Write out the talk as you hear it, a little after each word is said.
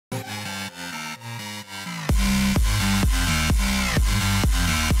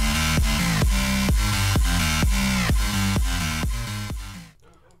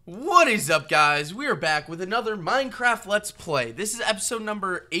What is up, guys? We are back with another Minecraft Let's Play. This is episode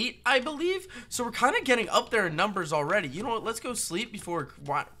number 8, I believe. So we're kind of getting up there in numbers already. You know what? Let's go sleep before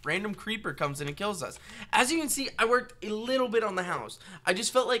a random creeper comes in and kills us. As you can see, I worked a little bit on the house. I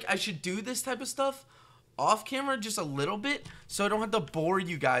just felt like I should do this type of stuff off camera just a little bit so I don't have to bore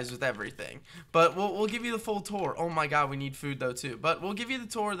you guys with everything. But we'll give you the full tour. Oh my god, we need food though too. But we'll give you the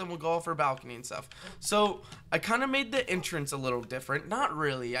tour, then we'll go off our balcony and stuff. So I kind of made the entrance a little different. Not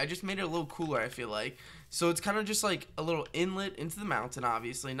really, I just made it a little cooler, I feel like. So it's kind of just like a little inlet into the mountain,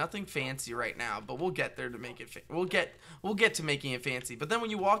 obviously. Nothing fancy right now, but we'll get there to make it we'll get to making it fancy. But then when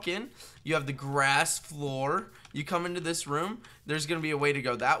you walk in, you have the grass floor. You come into this room, there's going to be a way to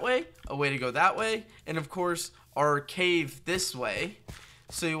go that way, a way to go that way, and of course, our cave this way.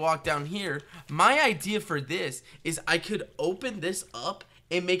 So you walk down here. My idea for this is I could open this up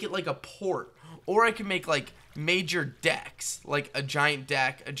and make it like a port, or I could make like major decks, like a giant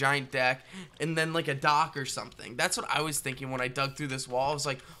deck, and then like a dock or something. That's what I was thinking when I dug through this wall. I was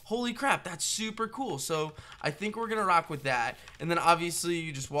like, holy crap, that's super cool. So I think we're gonna rock with that. And then obviously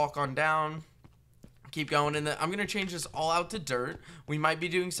you just walk on down, keep going, and then I'm gonna change this all out to dirt. We might be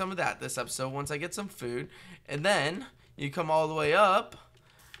doing some of that this episode once I get some food. And then you come all the way up,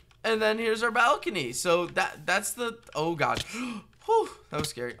 and then here's our balcony. So that's the, oh god. Whew, that was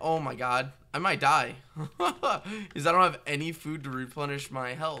scary. Oh my god, I might die because I don't have any food to replenish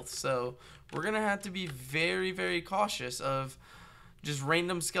my health. So we're gonna have to be very, very cautious of just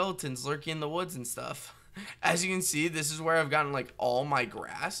random skeletons lurking in the woods and stuff. As you can see, this is where I've gotten like all my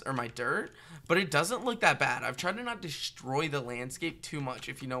grass or my dirt, but it doesn't look that bad. I've tried to not destroy the landscape too much,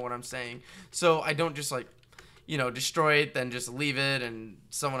 if you know what I'm saying. So I don't just like, you know, destroy it, then just leave it, and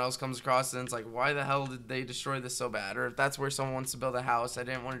someone else comes across it, and it's like, why the hell did they destroy this so bad? Or if that's where someone wants to build a house, I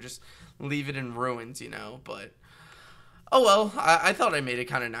didn't want to just leave it in ruins, you know, but oh well, I thought I made it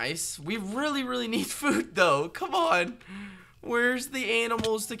kind of nice. We really, really need food, though. Come on. Where's the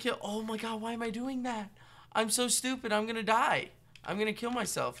animals to kill? Oh my god, why am I doing that? I'm so stupid. I'm gonna die. I'm gonna kill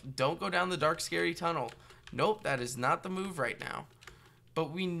myself. Don't go down the dark, scary tunnel. Nope, that is not the move right now.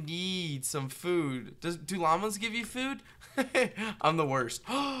 But we need some food. Do llamas give you food? I'm the worst.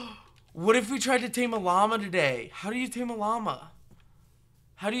 What if we tried to tame a llama today? How do you tame a llama?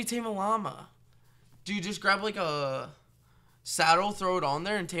 How do you tame a llama? Do you just grab like a saddle, throw it on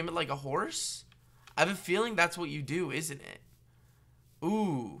there, and tame it like a horse? I have a feeling that's what you do, isn't it?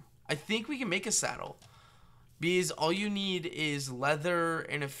 Ooh, I think we can make a saddle. Because all you need is leather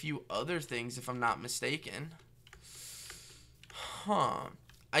and a few other things, if I'm not mistaken. Huh.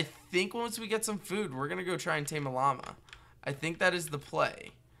 I think once we get some food, we're going to go try and tame a llama. I think that is the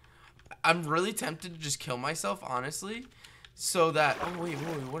play. I'm really tempted to just kill myself, honestly. So that... Oh, wait,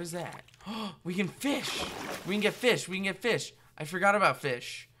 what is that? We can fish. We can get fish. We can get fish. I forgot about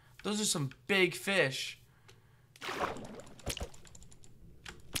fish. Those are some big fish.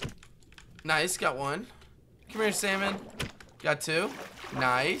 Nice, got one. Come here, salmon. Got two.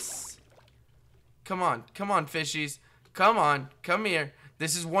 Nice. Come on, fishies. Come on, come here.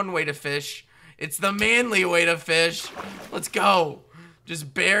 This is one way to fish. It's the manly way to fish. Let's go.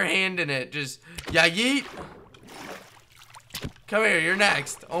 Just bare-handing it. Just, yeah, yeet. Come here, you're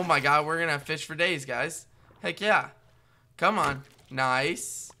next. Oh my god, we're gonna have fish for days, guys. Heck yeah. Come on.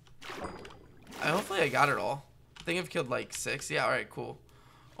 Nice. Hopefully I got it all. I think I've killed like 6. Yeah, alright, cool.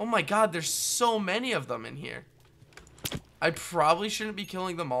 Oh my god, there's so many of them in here. I probably shouldn't be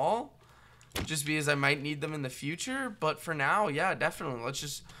killing them all, just because I might need them in the future. But for now, yeah, definitely. Let's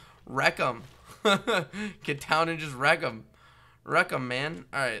just wreck them. Get down and just wreck them. Wreck them, man.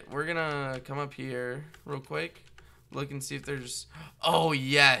 Alright, we're gonna come up here real quick. Look and see if there's... Oh,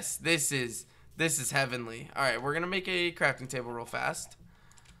 yes. This is heavenly. Alright, we're gonna make a crafting table real fast.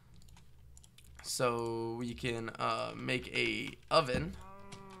 So we can make a oven.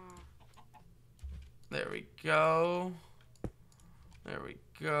 There we go. There we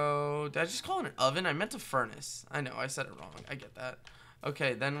go. Did I just call it an oven? I meant a furnace. I know, I said it wrong. I get that.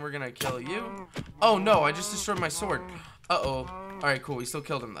 Okay, then we're gonna kill you. Oh no, I just destroyed my sword. Uh-oh. Alright, cool. We still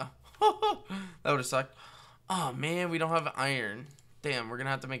killed him though. That would've sucked. Oh man, we don't have iron. Damn, we're gonna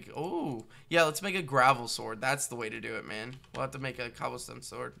have to make... Oh, yeah, let's make a gravel sword. That's the way to do it, man. We'll have to make a cobblestone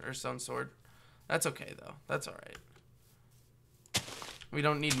sword, or stone sword. That's okay though. That's alright. We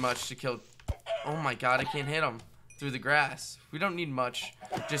don't need much to kill... Oh my god, I can't hit him through the grass. We don't need much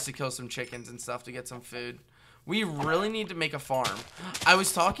just to kill some chickens and stuff to get some food. We really need to make a farm. I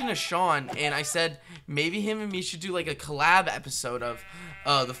was talking to Sean, and I said maybe him and me should do like a collab episode of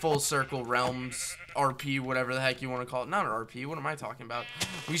the Full Circle Realms RP, whatever the heck you want to call it. Not an RP, what am I talking about?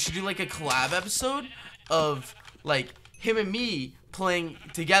 We should do like a collab episode of like him and me playing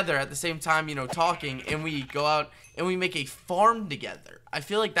together at the same time, you know, talking, and we go out and we make a farm together. I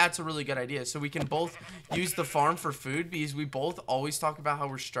feel like that's a really good idea. So we can both use the farm for food, because we both always talk about how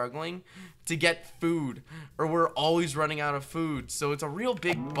we're struggling to get food, or we're always running out of food. So it's a real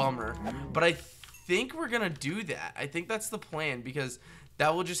big bummer. But I think we're gonna do that. I think that's the plan, because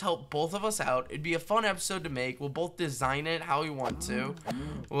that will just help both of us out. It'd be a fun episode to make. We'll both design it how we want to.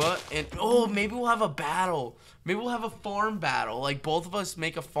 What? And oh, maybe we'll have a battle. Maybe we'll have a farm battle. Like, both of us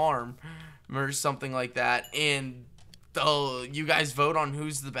make a farm or something like that, and you guys vote on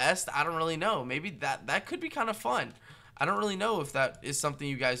who's the best. I don't really know. Maybe that could be kind of fun. I don't really know if that is something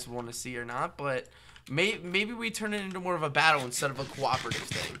you guys want to see or not, but maybe we turn it into more of a battle instead of a cooperative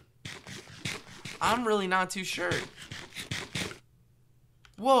thing. I'm really not too sure.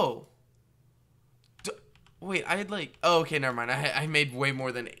 Whoa. Wait, I had like... Oh, okay, never mind. I made way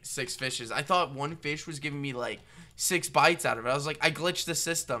more than 6 fishes. I thought one fish was giving me like 6 bites out of it. I was like, I glitched the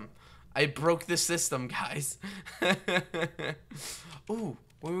system. I broke the system, guys. Ooh,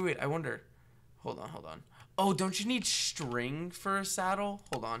 wait. I wonder. Hold on. Oh, don't you need string for a saddle?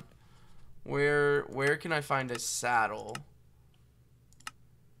 Hold on. Where can I find a saddle?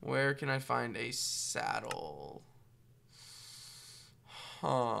 Where can I find a saddle?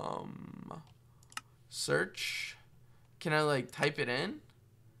 Search. Can I like type it in?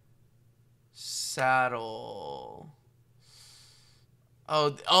 Saddle.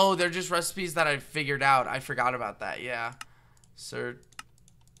 Oh, they're just recipes that I figured out. I forgot about that. Yeah. Search.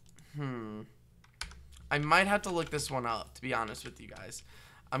 I might have to look this one up, to be honest with you guys.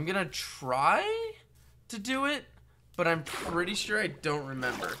 I'm gonna try to do it, but I'm pretty sure I don't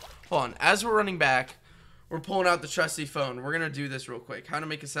remember. Hold on. As we're running back, we're pulling out the trusty phone. We're gonna do this real quick. How to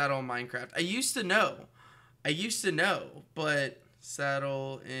make a saddle in Minecraft. I used to know, but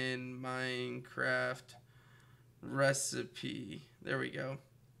saddle in Minecraft recipe. There we go.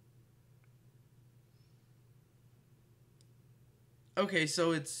 Okay,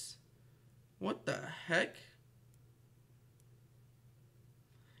 so it's... What the heck?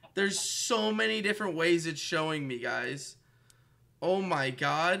 There's so many different ways it's showing me, guys. Oh my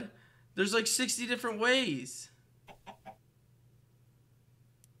god. There's like 60 different ways.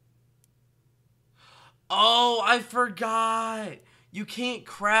 Oh, I forgot. You can't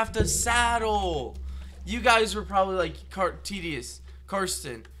craft a saddle. You guys were probably like, Tedious,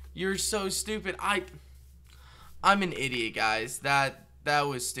 Karsten, you're so stupid. I'm an idiot, guys. That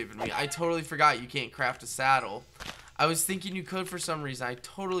was stupid of me. I totally forgot you can't craft a saddle. I was thinking you could for some reason. I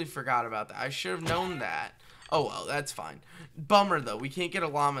totally forgot about that. I should have known that. Oh, well, that's fine. Bummer, though. We can't get a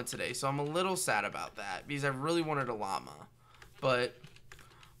llama today, so I'm a little sad about that, because I really wanted a llama. But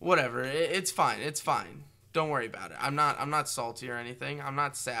whatever. It's fine. It's fine. Don't worry about it. I'm not salty or anything. I'm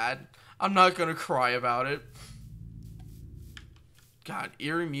not sad. I'm not gonna cry about it. God,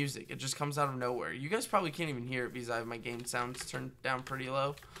 eerie music. It just comes out of nowhere. You guys probably can't even hear it because I have my game sounds turned down pretty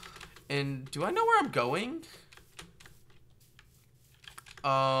low. And do I know where I'm going?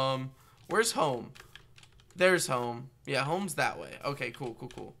 Where's home? There's home. Yeah, home's that way. Okay, cool.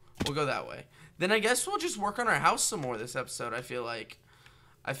 We'll go that way. Then I guess we'll just work on our house some more this episode, I feel like.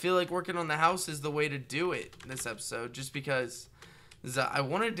 I feel like working on the house is the way to do it this episode, just because I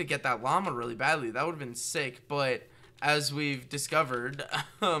wanted to get that llama really badly. That would have been sick, but as we've discovered,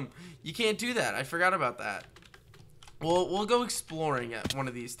 you can't do that. I forgot about that. We'll go exploring at one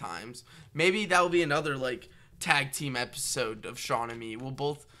of these times. Maybe that will be another like tag team episode of Sean and me.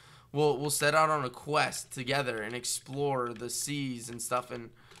 We'll set out on a quest together and explore the seas and stuff and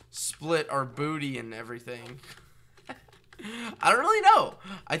split our booty and everything. I don't really know.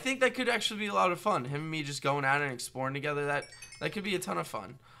 I think that could actually be a lot of fun. Him and me just going out and exploring together. That could be a ton of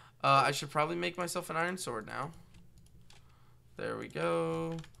fun. I should probably make myself an iron sword now. There we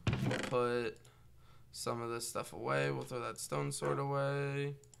go. We'll put some of this stuff away. We'll throw that stone sword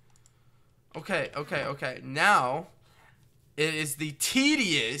away. Okay. Now, it is the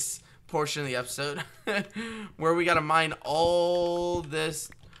tedious portion of the episode where we got to mine all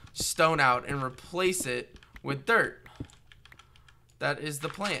this stone out and replace it with dirt. That is the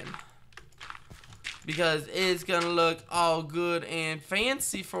plan. Because it's going to look all good and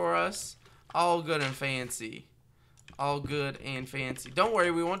fancy for us. All good and fancy. All good and fancy. Don't worry,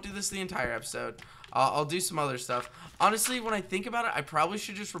 we won't do this the entire episode. I'll do some other stuff. Honestly, when I think about it, I probably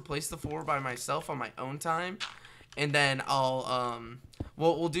should just replace the floor by myself on my own time. And then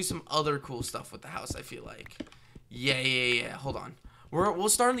we'll do some other cool stuff with the house, I feel like. Yeah. Hold on. We'll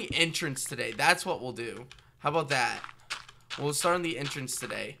start on the entrance today. That's what we'll do. How about that? We'll start on the entrance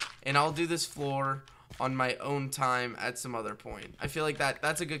today. And I'll do this floor on my own time at some other point. I feel like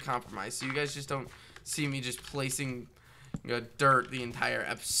that's a good compromise. So you guys just don't see me just placing I'm gonna dirt the entire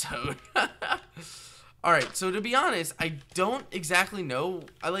episode. Alright, so to be honest, I don't exactly know.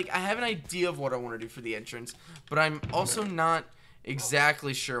 I have an idea of what I want to do for the entrance, but I'm also not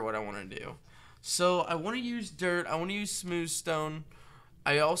exactly sure what I want to do. So I want to use dirt. I want to use smooth stone.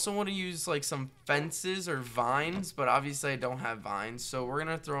 I also want to use like some fences or vines, but obviously I don't have vines, so we're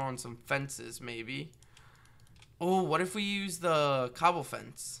gonna throw on some fences maybe. Oh, what if we use the cobble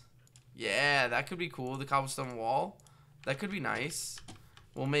fence? Yeah, that could be cool. The cobblestone wall. That could be nice.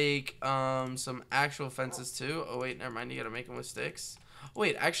 We'll make some actual fences too. Oh wait, never mind. You gotta make them with sticks. Oh,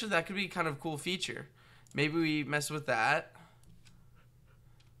 wait, actually that could be kind of a cool feature. Maybe we mess with that.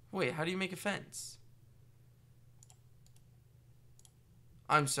 Wait, how do you make a fence?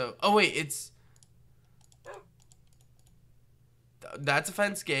 Oh wait, that's a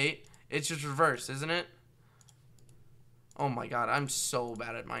fence gate. It's just reversed, isn't it? Oh my god, I'm so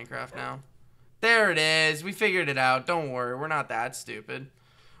bad at Minecraft now. There it is. We figured it out. Don't worry, we're not that stupid.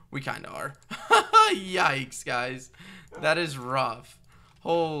 We kind of are. Yikes, guys. That is rough.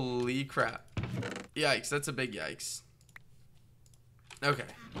 Holy crap. Yikes, that's a big yikes. Okay.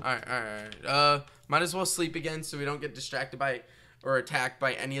 Alright. Might as well sleep again so we don't get distracted by or attacked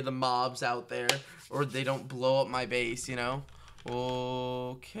by any of the mobs out there. Or they don't blow up my base, you know?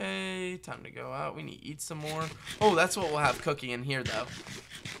 Okay. Time to go out. We need to eat some more. Oh, that's what we'll have cooking in here, though.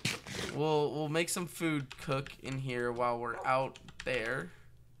 We'll make some food cook in here while we're out there.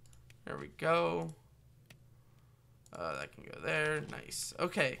 There we go. That can go there. Nice.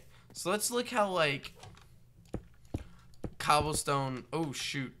 Okay. So let's look how, like, cobblestone. Oh,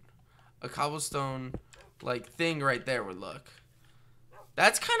 shoot. A cobblestone, like, thing right there would look.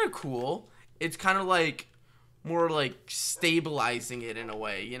 That's kind of cool. It's kind of, like, more, like, stabilizing it in a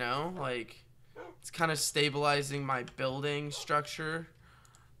way, you know? Like, it's kind of stabilizing my building structure.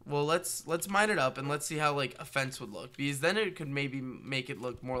 Well, let's mine it up and let's see how like a fence would look, because then it could maybe make it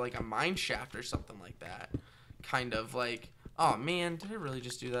look more like a mine shaft or something like that. Kind of like, oh man, did I really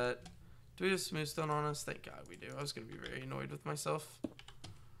just do that? Do we have smooth stone on us? Thank God we do. I was gonna be very annoyed with myself.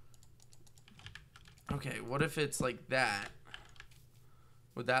 Okay, what if it's like that?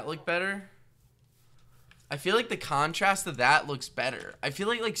 Would that look better? I feel like the contrast of that looks better. I feel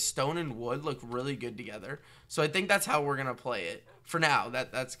like stone and wood look really good together. So I think that's how we're gonna play it. For now,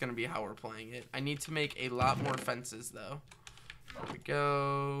 that's gonna be how we're playing it. I need to make a lot more fences though. There we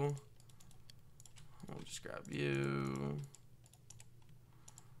go. We'll just grab you.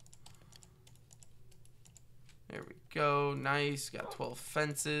 There we go. Nice. Got 12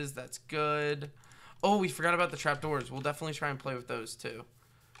 fences. That's good. Oh, we forgot about the trapdoors. We'll definitely try and play with those too.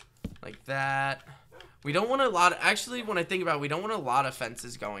 Like that. We don't want a lot. Actually, when I think about it, we don't want a lot of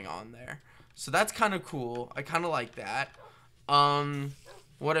fences going on there. So that's kind of cool. I kind of like that.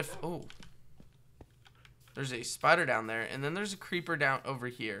 What if, oh, there's a spider down there, and then there's a creeper down over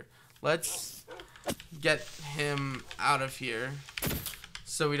here. Let's get him out of here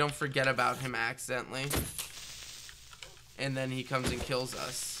so we don't forget about him accidentally. And then he comes and kills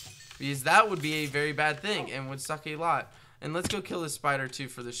us. Because that would be a very bad thing and would suck a lot. And let's go kill this spider too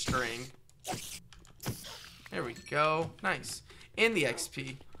for the string. There we go. Nice. And the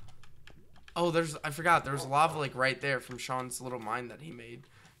XP. Oh, I forgot. There was lava like right there from Sean's little mine that he made.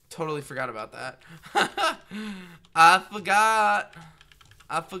 Totally forgot about that. I forgot.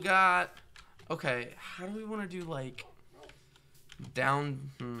 Okay, how do we want to do like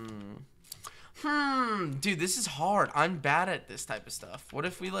down? Dude, this is hard. I'm bad at this type of stuff. What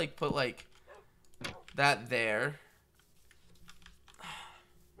if we like put like that there?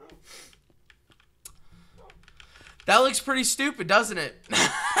 That looks pretty stupid, doesn't it?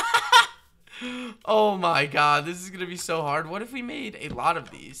 Oh my god, this is gonna be so hard. What if we made a lot of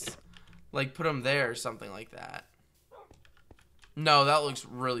these? Like put them there or something like that. No, that looks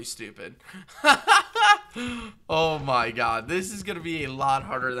really stupid. Oh my god, this is gonna be a lot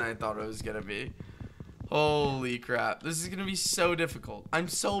harder than I thought it was gonna be. Holy crap, this is gonna be so difficult. I'm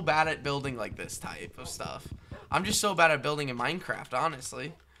so bad at building like this type of stuff. I'm just so bad at building in Minecraft,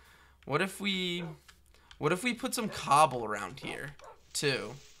 honestly. What if we put some cobble around here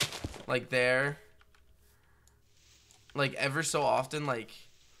too? Like there. Like ever so often, like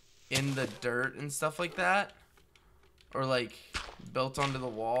in the dirt and stuff like that. Or like built onto the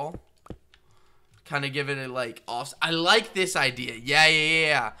wall. Kind of give it a like off. I like this idea.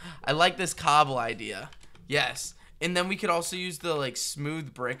 Yeah. I like this cobble idea. Yes. And then we could also use the like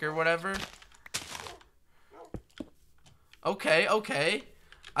smooth brick or whatever. Okay.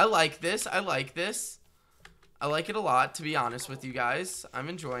 I like this. I like it a lot, to be honest with you guys. I'm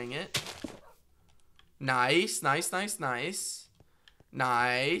enjoying it. Nice.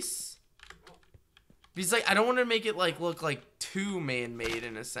 Because, like, I don't want to make it, like, look, like, too man-made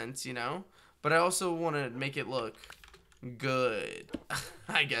in a sense, you know? But I also want to make it look good,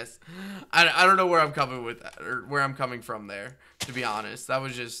 I guess. I don't know where I'm coming with that, or where I'm coming from there, to be honest. That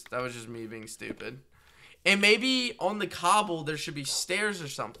was just me being stupid. And maybe on the cobble, there should be stairs or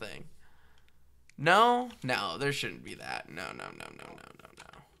something. No, there shouldn't be that. No.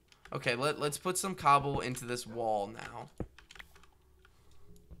 Okay, let's put some cobble into this wall now.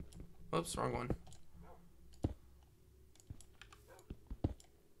 Oops, wrong one.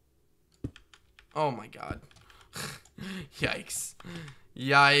 Oh my god. Yikes.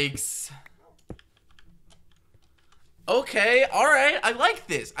 Yikes. Okay, alright. I like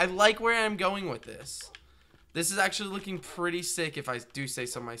this. I like where I'm going with this. This is actually looking pretty sick if I do say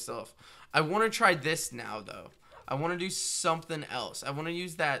so myself. I want to try this now, though. I want to do something else. I want to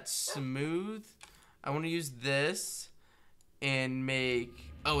use that smooth. I want to use this and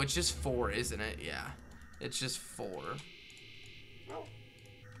make... Oh, it's just 4, isn't it? Yeah. It's just 4.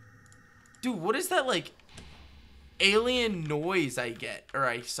 Dude, what is that, like, alien noise I get, or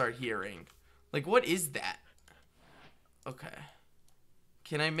I start hearing? Like, what is that? Okay.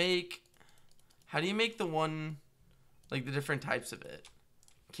 Can I make... How do you make the one, like, the different types of it?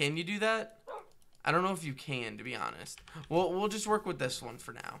 Can you do that? I don't know if you can, to be honest. We'll just work with this one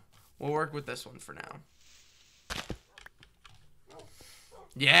for now. We'll work with this one for now.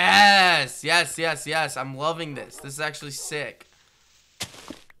 Yes! Yes. I'm loving this. This is actually sick.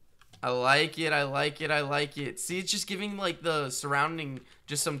 I like it. See, it's just giving, like, the surrounding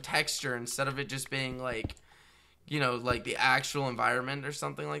just some texture instead of it just being, like, you know, like the actual environment or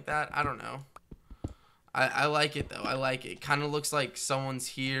something like that. I don't know. I like it, though. I like it. Kind of looks like someone's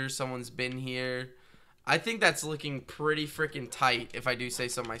here, someone's been here. I think that's looking pretty freaking tight, if I do say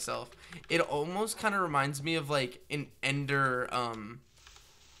so myself. It almost kind of reminds me of, like, an Ender,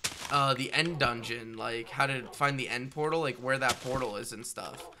 the end dungeon. Like, how to find the end portal, like, where that portal is and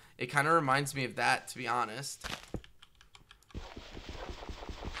stuff. It kind of reminds me of that, to be honest.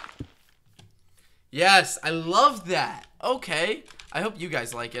 Yes, I love that. Okay. I hope you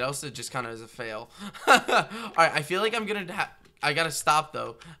guys like it, else it just kind of is a fail. Alright, I feel like I'm gonna I gotta stop,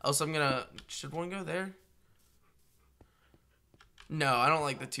 though. Else I'm gonna... Should one go there? No, I don't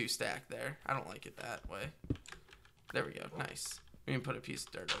like the 2 stack there. I don't like it that way. There we go. Nice. We can put a piece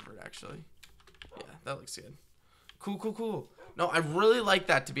of dirt over it, actually. Yeah, that looks good. Cool. No, I really like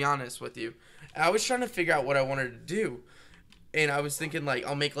that, to be honest with you. I was trying to figure out what I wanted to do. And I was thinking, like,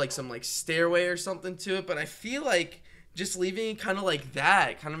 I'll make, like, some, like, stairway or something to it. But I feel like just leaving it kind of like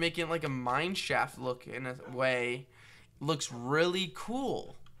that, kind of making it like a mine shaft look in a way, looks really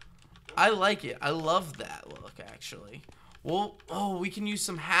cool. I like it. I love that look, actually. Well, oh, we can use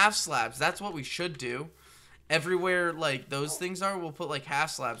some half slabs. That's what we should do. Everywhere, like, those things are, we'll put, like,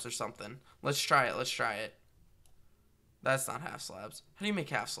 half slabs or something. Let's try it. That's not half slabs. How do you make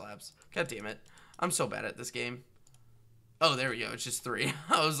half slabs? God damn it. I'm so bad at this game. Oh, there we go. It's just 3.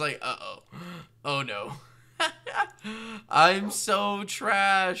 I was like, uh-oh. Oh, no. I'm so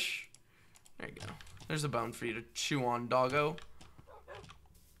trash. There you go. There's a bone for you to chew on, doggo.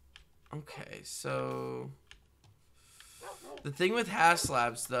 Okay, so... The thing with half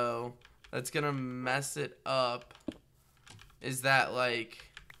slabs, though, that's gonna mess it up is that,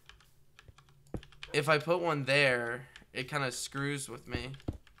 like, if I put one there, it kind of screws with me.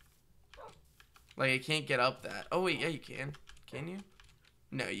 Like, I can't get up that. Oh, wait, yeah, you can. Can you?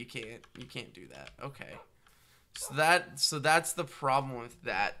 No, you can't. You can't do that. Okay. So that's the problem with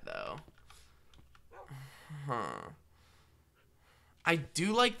that, though. Huh. I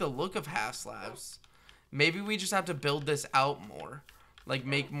do like the look of half slabs. Maybe we just have to build this out more. Like,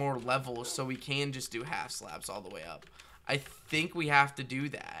 make more levels so we can just do half slabs all the way up. I think we have to do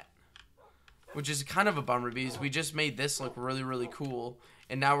that. Which is kind of a bummer because we just made this look really, really cool.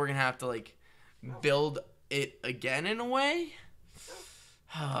 And now we're going to have to, like, build it again in a way.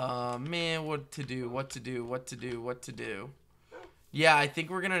 Oh, man, what to do. Yeah, I think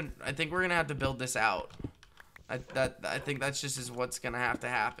we're going to have to build this out. I think that's just is what's going to have to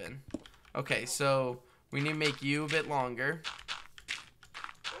happen. Okay, so we need to make you a bit longer.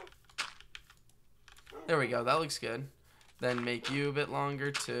 There we go. That looks good. Then make you a bit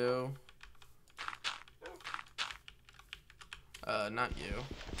longer, too. Not you.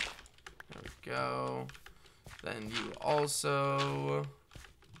 There we go. Then you also...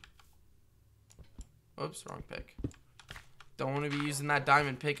 Oops, wrong pick. Don't want to be using that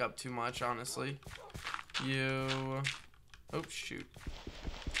diamond pickup too much, honestly. You... Oh, shoot.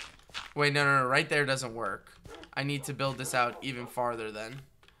 Wait, no. Right there doesn't work. I need to build this out even farther then.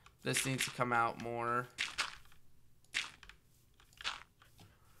 This needs to come out more.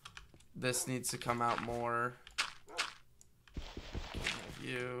 This needs to come out more.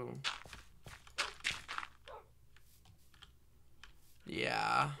 You.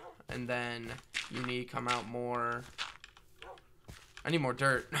 Yeah. And then you need to come out more. I need more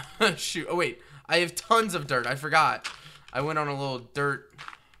dirt. Shoot. Oh, wait. I have tons of dirt. I forgot. I went on a little dirt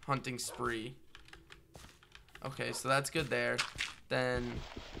hunting spree. Okay, so that's good there. Then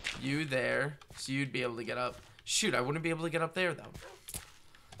you there. So you'd be able to get up. Shoot, I wouldn't be able to get up there, though.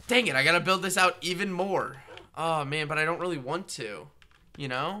 Dang it, I gotta build this out even more. Oh, man, but I don't really want to. You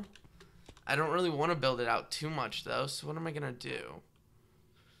know? I don't really want to build it out too much, though. So what am I gonna do?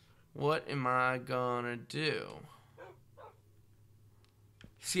 What am I gonna do?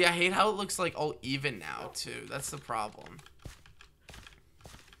 See, I hate how it looks like all even now, too. That's the problem.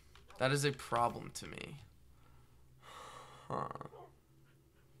 That is a problem to me. Huh.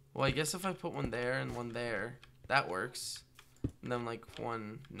 Well, I guess if I put one there and one there, that works. And then, like,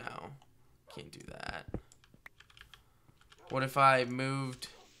 one... No. Can't do that. What if I moved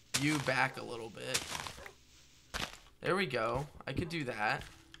you back a little bit? There we go. I could do that.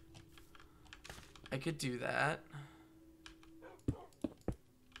 I could do that.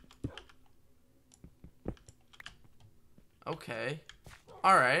 Okay.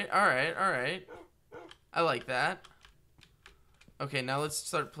 Alright, alright, alright. I like that. Okay, now let's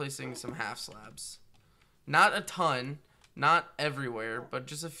start placing some half slabs. Not a ton, not everywhere, but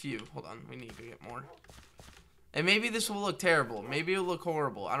just a few. Hold on, we need to get more. And maybe this will look terrible. Maybe it'll look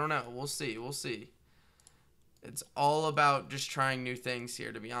horrible. I don't know. We'll see. We'll see. It's all about just trying new things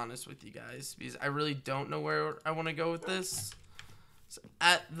here, to be honest with you guys. Because I really don't know where I want to go with this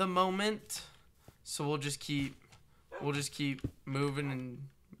at the moment. So we'll just keep moving and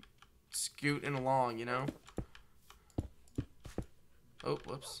scooting along, you know? Oh,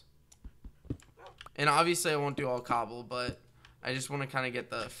 whoops. And obviously I won't do all cobble, but I just want to kind of get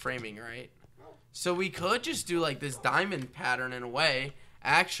the framing right. So we could just do like this diamond pattern in a way,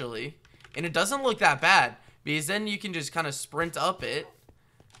 actually. And it doesn't look that bad, because then you can just kind of sprint up it.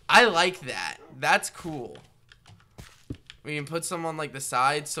 I like that. That's cool. We can put some on like the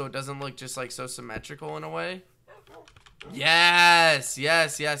sides so it doesn't look just like so symmetrical in a way. Yes,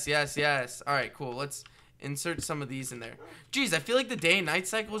 yes, yes, yes, yes. All right, cool. Let's insert some of these in there. Jeez, I feel like the day and night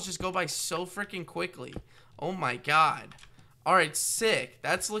cycles just go by so freaking quickly. Oh my god. All right, sick.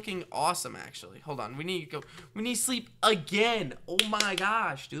 That's looking awesome, actually. Hold on, we need to go. We need to sleep again. Oh my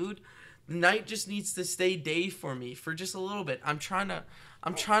gosh, dude. The night just needs to stay day for me for just a little bit. I'm trying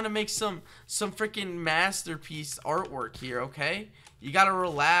to make some freaking masterpiece artwork here. Okay, you gotta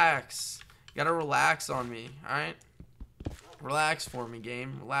relax. You gotta relax on me. All right. Relax for me,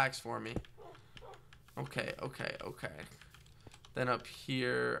 game. Relax for me. Okay, okay, okay. Then up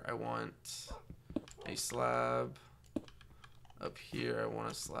here, I want a slab. Up here, I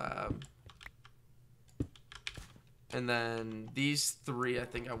want a slab. And then these three, I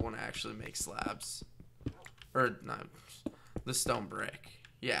think I want to actually make slabs. Or, not, the stone brick.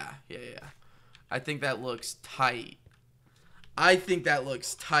 Yeah, yeah, yeah. I think that looks tight. I think that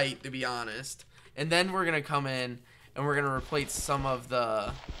looks tight, to be honest. And then we're going to come in and we're gonna replace some of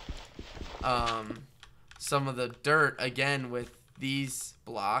the dirt again with these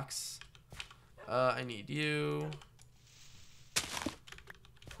blocks. I need you.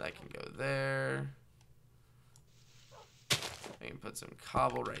 That can go there. I can put some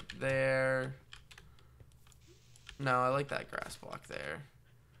cobble right there. No, I like that grass block there.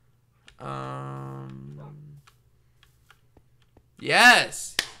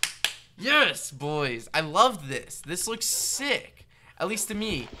 Yes! Yes, boys. I love this. This looks sick. At least to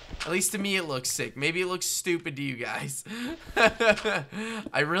me. At least to me it looks sick. Maybe it looks stupid to you guys.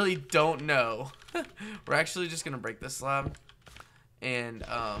 I really don't know. We're actually just going to break this slab. And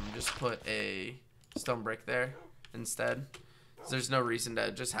just put a stone brick there instead. So there's no reason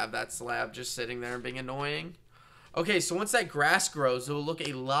to just have that slab just sitting there and being annoying. Okay, so once that grass grows, it will look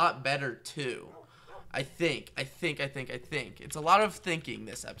a lot better too. I think. It's a lot of thinking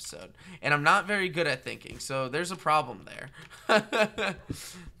this episode. And I'm not very good at thinking, so there's a problem there.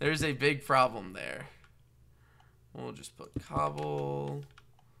 There's a big problem there. We'll just put cobble.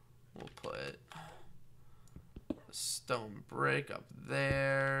 We'll put a stone brick up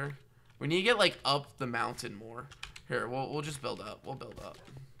there. We need to get, like, up the mountain more. Here, we'll just build up. We'll build up.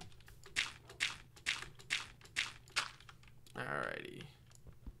 Alrighty.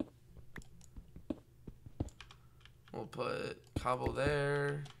 We'll put cobble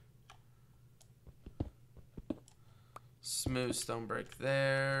there. Smooth stone brick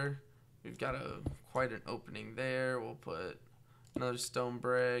there. We've got quite an opening there. We'll put another stone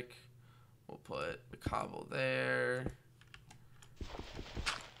brick. We'll put the cobble there.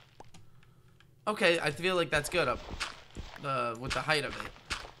 Okay, I feel like that's good up with the height of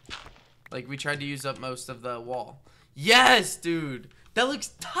it. Like, we tried to use up most of the wall. Yes, dude! That looks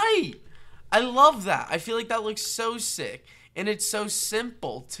tight! I love that. I feel like that looks so sick. And it's so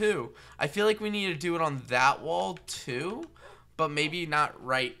simple, too. I feel like we need to do it on that wall, too. But maybe not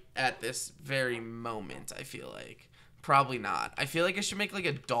right at this very moment, I feel like. Probably not. I feel like I should make like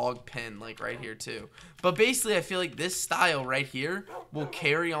a dog pen like right here too. But basically I feel like this style right here will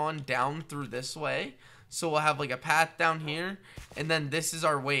carry on down through this way. So we'll have like a path down here. And then this is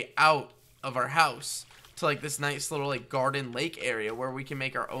our way out of our house to like this nice little like garden lake area where we can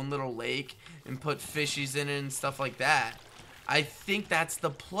make our own little lake and put fishies in it and stuff like that. I think that's the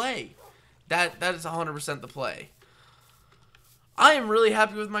play. That is 100% the play. I am really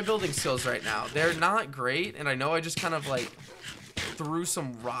happy with my building skills right now. They're not great, and I know I just kind of like threw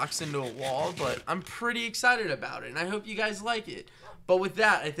some rocks into a wall, but I'm pretty excited about it, and I hope you guys like it. But with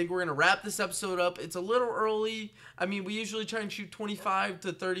that, I think we're going to wrap this episode up. It's a little early. I mean, we usually try and shoot 25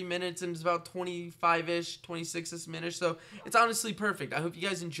 to 30 minutes, and it's about 25-ish, 26-ish minutes, so it's honestly perfect. I hope you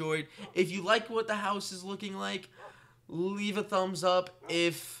guys enjoyed. If you like what the house is looking like, leave a thumbs up.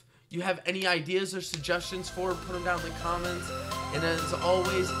 If you have any ideas or suggestions for it, put them down in the comments. And as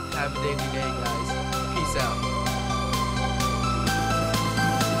always, have a day guys. Peace out.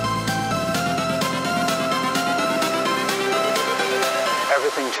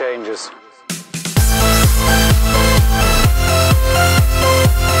 Everything changes.